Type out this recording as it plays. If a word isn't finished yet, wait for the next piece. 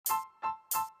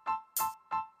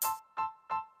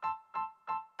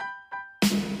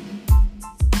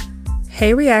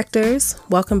Hey Reactors,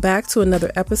 welcome back to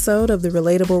another episode of the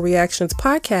Relatable Reactions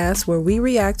podcast where we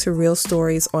react to real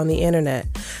stories on the internet.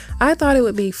 I thought it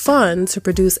would be fun to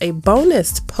produce a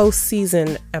bonus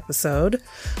post-season episode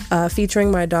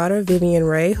featuring my daughter Vivian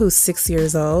Ray, who's 6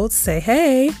 years old. Say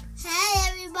hey! Hey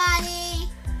everybody!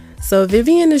 So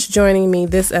Vivian is joining me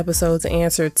this episode to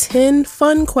answer 10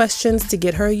 fun questions to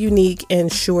get her unique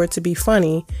and sure to be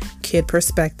funny kid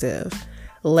perspective.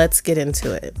 Let's get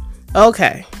into it.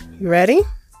 Okay. You ready?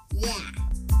 Yeah.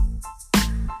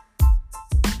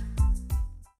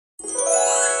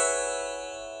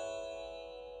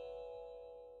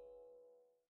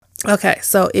 Okay,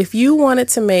 so if you wanted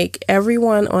to make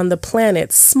everyone on the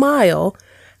planet smile,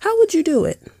 how would you do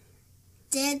it?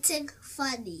 Dancing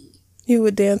funny. You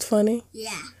would dance funny?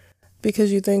 Yeah.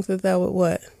 Because you think that would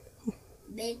what?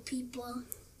 Make people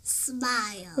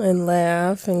smile. And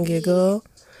laugh and giggle?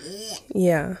 Yeah.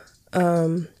 Yeah.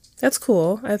 That's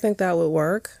cool. I think that would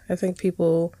work. I think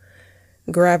people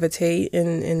gravitate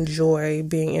and enjoy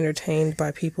being entertained by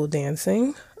people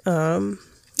dancing.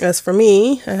 As for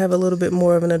me, I have a little bit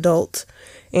more of an adult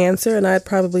answer, and I'd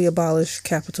probably abolish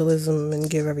capitalism and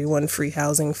give everyone free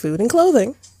housing, food, and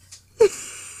clothing.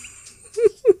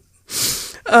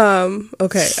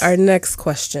 Okay, our next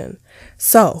question.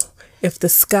 So, if the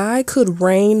sky could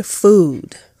rain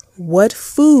food, what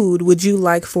food would you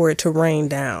like for it to rain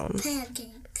down? Pancakes.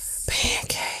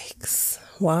 Pancakes.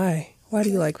 Why? Why do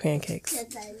you like pancakes?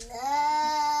 Because I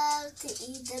love to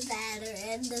eat the batter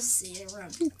and the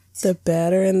syrup. The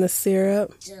batter and the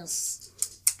syrup? Just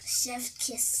chef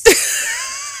kiss.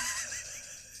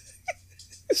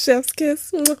 Chef's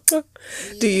kiss?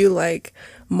 Do you like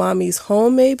mommy's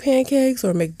homemade pancakes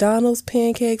or McDonald's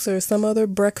pancakes or some other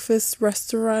breakfast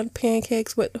restaurant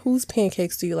pancakes? Whose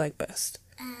pancakes do you like best?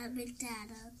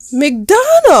 McDonald's.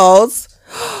 McDonald's?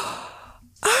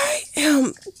 I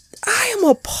am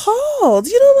appalled.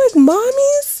 You don't like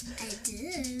mommy's? I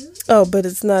do. Oh, but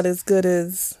it's not as good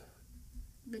as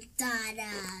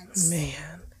McDonald's.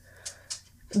 Man.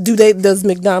 Does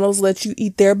McDonald's let you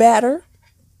eat their batter?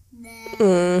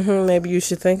 No. Maybe you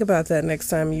should think about that next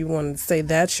time you want to say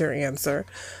that's your answer.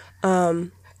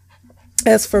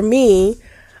 As for me,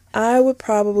 I would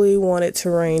probably want it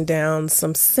to rain down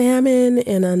some salmon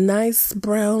in a nice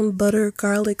brown butter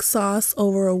garlic sauce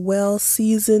over a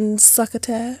well-seasoned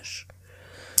succotash.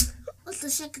 What's the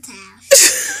succotash?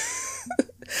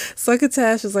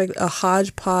 Succotash is like a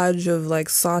hodgepodge of like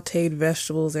sauteed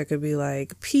vegetables. There could be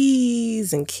like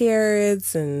peas and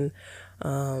carrots and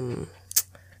I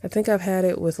think I've had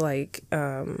it with like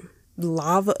fava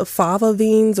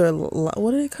beans or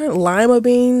what are they called? Lima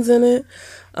beans in it.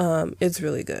 It's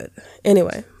really good.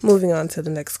 Anyway, moving on to the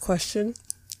next question.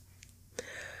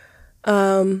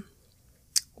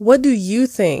 What do you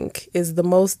think is the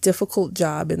most difficult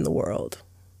job in the world?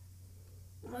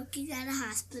 Working at a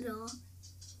hospital.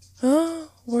 Oh,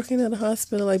 working at a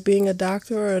hospital, like being a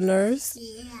doctor or a nurse?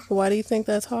 Yeah. Why do you think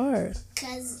that's hard?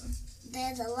 Because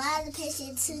there's a lot of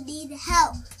patients who need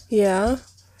help. Yeah?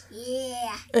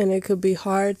 Yeah. And it could be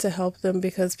hard to help them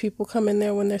because people come in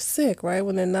there when they're sick, right?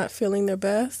 When they're not feeling their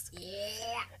best.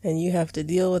 Yeah. And you have to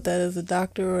deal with that as a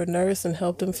doctor or a nurse and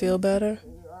help them feel better.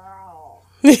 Wow.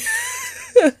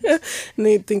 And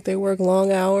they think they work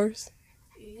long hours.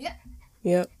 Yep.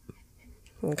 Yep.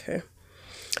 Okay.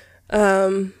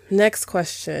 Next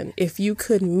question. If you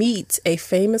could meet a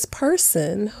famous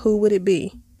person, who would it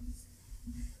be?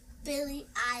 Billie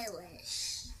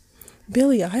Eilish.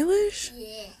 Billie Eilish?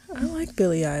 Yeah. I like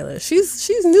Billie Eilish.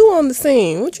 She's new on the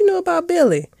scene. What you know about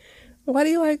Billie? Why do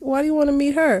you want to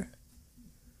meet her?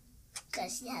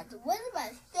 Because she has one of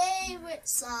my favorite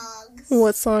songs.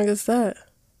 What song is that?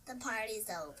 The Party's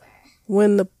Over.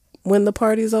 When the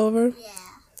party's over? Yeah.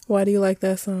 Why do you like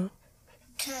that song?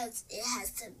 Because it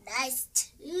has some nice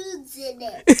tunes in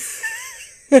it.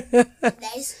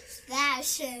 Nice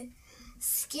fashion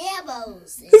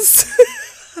scamos.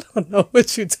 I don't know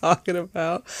what you're talking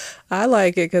about. I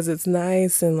like it because it's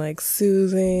nice and like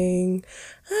soothing.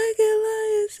 I can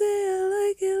like say I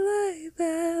like it like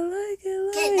that. I like it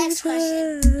like Okay, next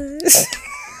that.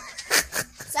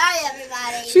 Sorry,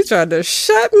 everybody. She tried to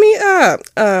shut me up.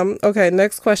 Okay,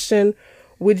 next question.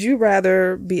 Would you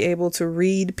rather be able to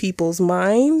read people's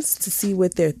minds to see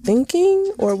what they're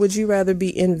thinking, or would you rather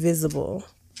be invisible?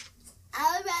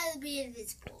 I would rather be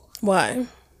invisible. Why?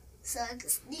 So I can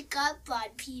sneak up on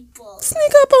people.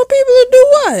 Sneak up on people and do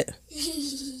what?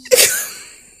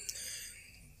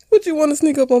 What you want to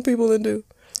sneak up on people and do?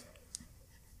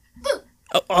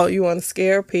 Oh, you want to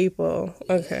scare people.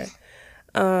 Okay.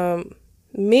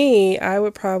 Me, I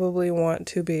would probably want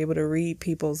to be able to read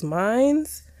people's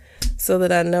minds so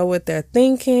that I know what they're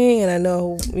thinking and I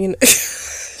know,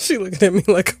 she looking at me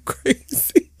like I'm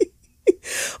crazy.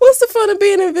 What's the fun of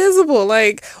being invisible?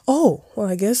 Like, oh, well,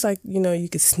 I guess you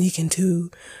could sneak into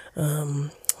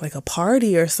like a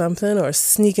party or something, or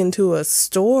sneak into a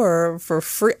store for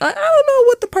free. I don't know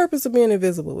what the purpose of being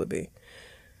invisible would be.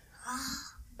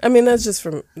 I mean, that's just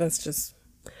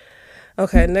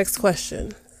okay. Next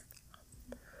question.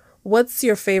 What's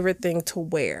your favorite thing to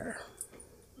wear?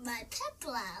 My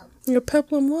peplum. Your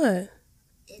peplum what?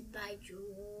 In my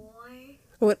drawer.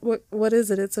 What is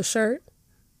it? It's a shirt?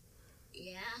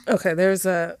 Yeah. Okay, there's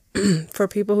for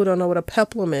people who don't know what a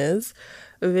peplum is,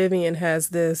 Vivian has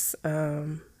this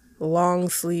long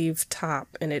sleeve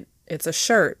top, and it's a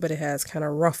shirt, but it has kind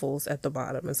of ruffles at the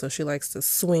bottom, and so she likes to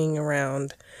swing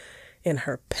around in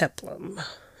her peplum.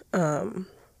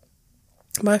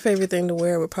 My favorite thing to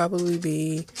wear would probably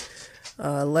be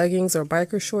leggings or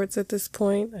biker shorts at this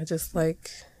point. I just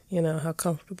like, how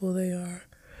comfortable they are.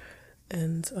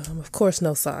 And, of course,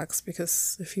 no socks,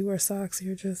 because if you wear socks,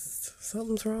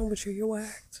 something's wrong with you. You're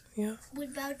whacked. Yeah. What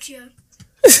about your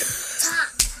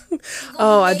top?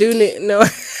 Oh, I do need, no.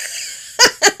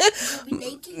 You be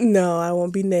naked? No, I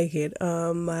won't be naked.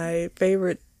 My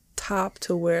favorite top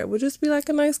to wear would just be like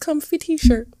a nice comfy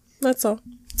t-shirt. That's all.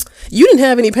 You didn't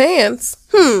have any pants.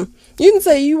 You didn't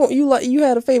say you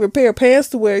had a favorite pair of pants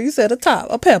to wear. You said a top,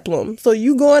 a peplum. So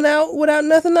you going out without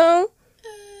nothing on?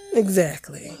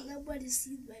 Exactly. Nobody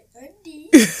sees my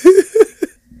undies.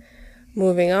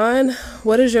 Moving on.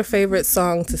 What is your favorite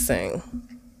song to sing?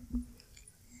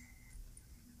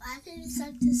 My favorite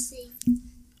song to sing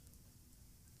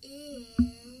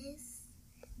is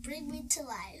 "Bring Me to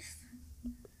Life"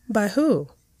 By who?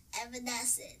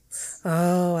 Evanescence.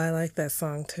 Oh, I like that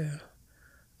song too.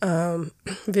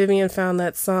 Vivian found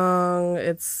that song.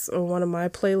 It's on one of my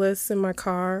playlists in my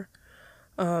car.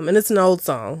 And it's an old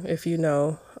song, if you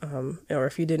know, or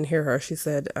if you didn't hear her. She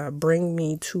said, "Bring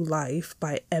Me to Life"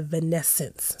 by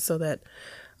Evanescence. So that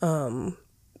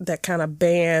kind of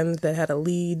band that had a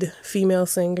lead female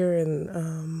singer,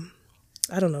 and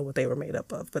I don't know what they were made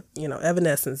up of, but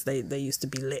Evanescence, they used to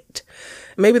be lit.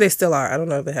 Maybe they still are. I don't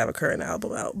know if they have a current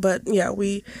album out, but yeah,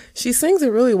 she sings it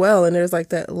really well, and there's like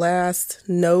that last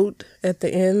note at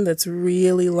the end that's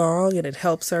really long, and it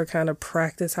helps her kind of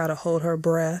practice how to hold her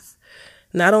breath,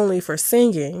 not only for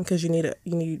singing, because you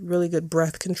need really good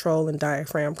breath control and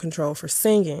diaphragm control for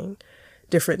singing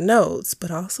different notes,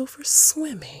 but also for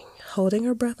swimming, holding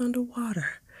her breath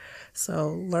underwater.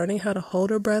 So learning how to hold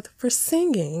her breath for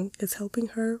singing is helping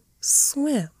her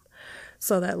swim.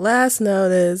 So that last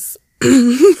note is,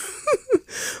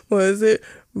 what is it?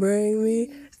 Bring me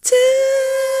to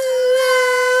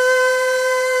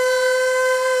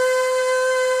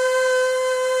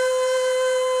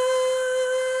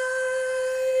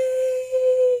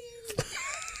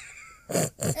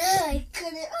I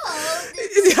couldn't hold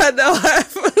it. Yeah, no,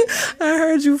 I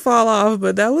heard you fall off,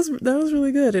 but that was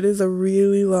really good. It is a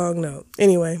really long note.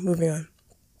 Anyway, moving on.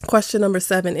 Question number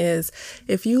 7 is,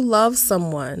 if you love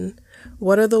someone,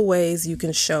 what are the ways you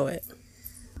can show it?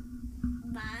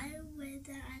 My way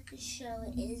that I could show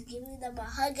it is giving them a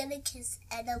hug and a kiss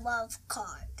and a love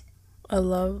card.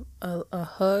 A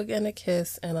hug and a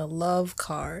kiss and a love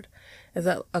card. Is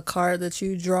that a card that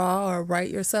you draw or write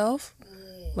yourself?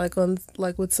 Like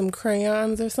with some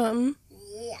crayons or something?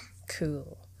 Yeah.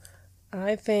 Cool.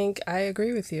 I think I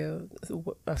agree with you.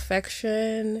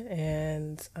 Affection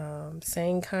and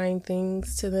saying kind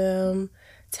things to them,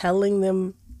 telling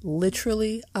them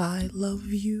literally, "I love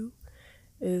you,"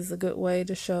 is a good way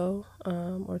to show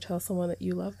or tell someone that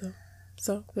you love them.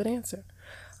 So, good answer.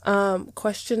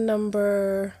 Question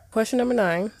number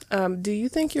 9. Do you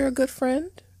think you're a good friend?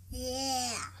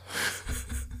 Yeah.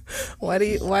 Why do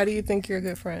you think you're a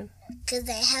good friend? Because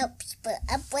I help people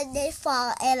up when they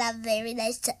fall, and I'm very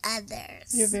nice to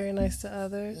others. You're very nice to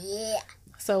others? Yeah.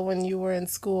 So when you were in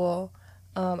school,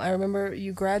 I remember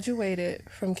you graduated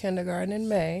from kindergarten in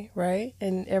May, right?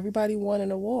 And everybody won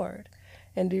an award.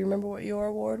 And do you remember what your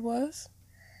award was?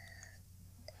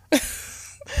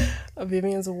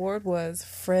 Vivian's award was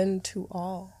Friend to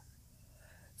All.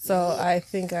 So I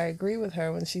think I agree with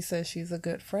her when she says she's a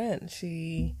good friend.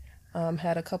 She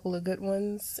had a couple of good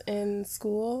ones in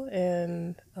school,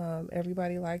 and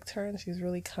everybody liked her, and she's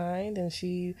really kind, and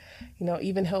she,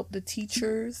 even helped the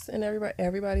teachers, and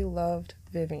everybody loved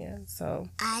Vivian. So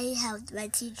I helped my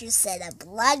teacher set up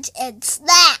lunch and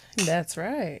snack. That's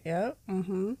right. Yep.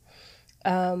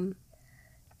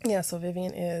 Yeah, so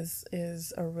Vivian is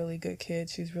a really good kid.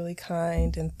 She's really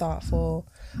kind and thoughtful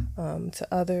to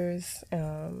others,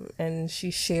 and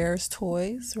she shares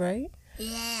toys, right?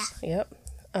 Yeah. Yep.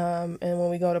 And when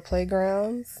we go to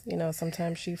playgrounds,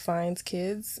 sometimes she finds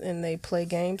kids and they play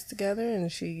games together and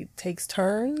she takes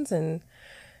turns. And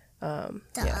the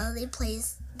only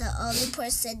person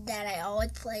that I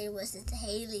always play with is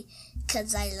Haley,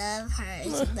 because I love her.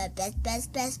 She's my best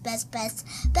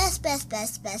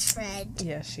friend.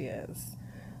 Yeah, she is.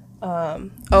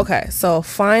 Okay, so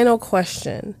final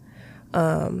question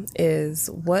is,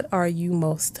 what are you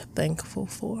most thankful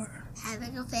for?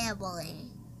 Having a family.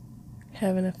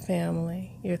 Having a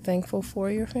family. You're thankful for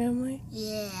your family?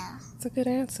 Yeah. That's a good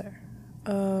answer.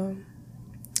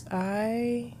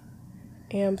 I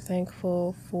am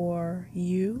thankful for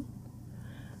you.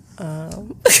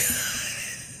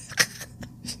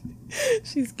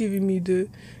 She's giving me the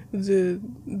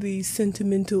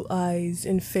sentimental eyes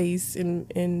and face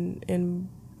and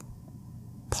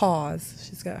paws.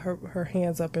 She's got her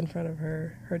hands up in front of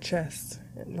her chest,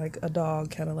 like a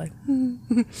dog, kind of like.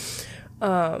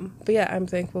 But yeah, I'm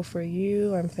thankful for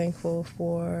you. I'm thankful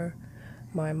for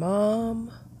my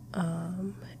mom.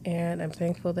 And I'm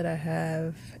thankful that I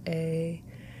have a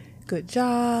good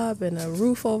job and a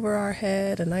roof over our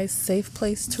head, a nice safe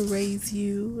place to raise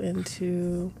you and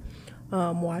to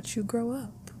watch you grow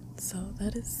up. So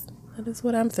that is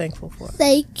what I'm thankful for.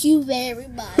 Thank you very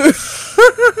much.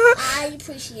 I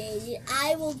appreciate it.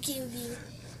 I will give you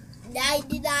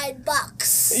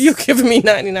 $99. You giving me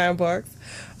 $99?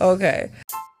 Okay.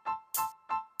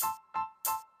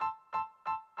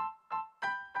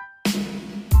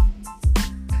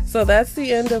 So that's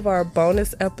the end of our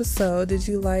bonus episode. Did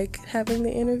you like having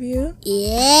the interview?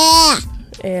 Yeah.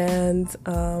 And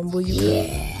will you?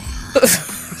 Yeah.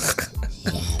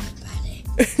 Yeah, everybody.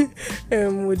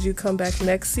 And would you come back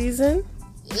next season?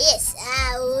 Yes,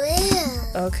 I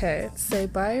will. Okay. Say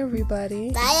bye,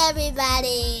 everybody. Bye,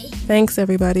 everybody. Thanks,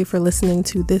 everybody, for listening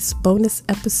to this bonus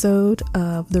episode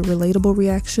of the Relatable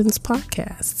Reactions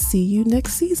podcast. See you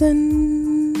next season.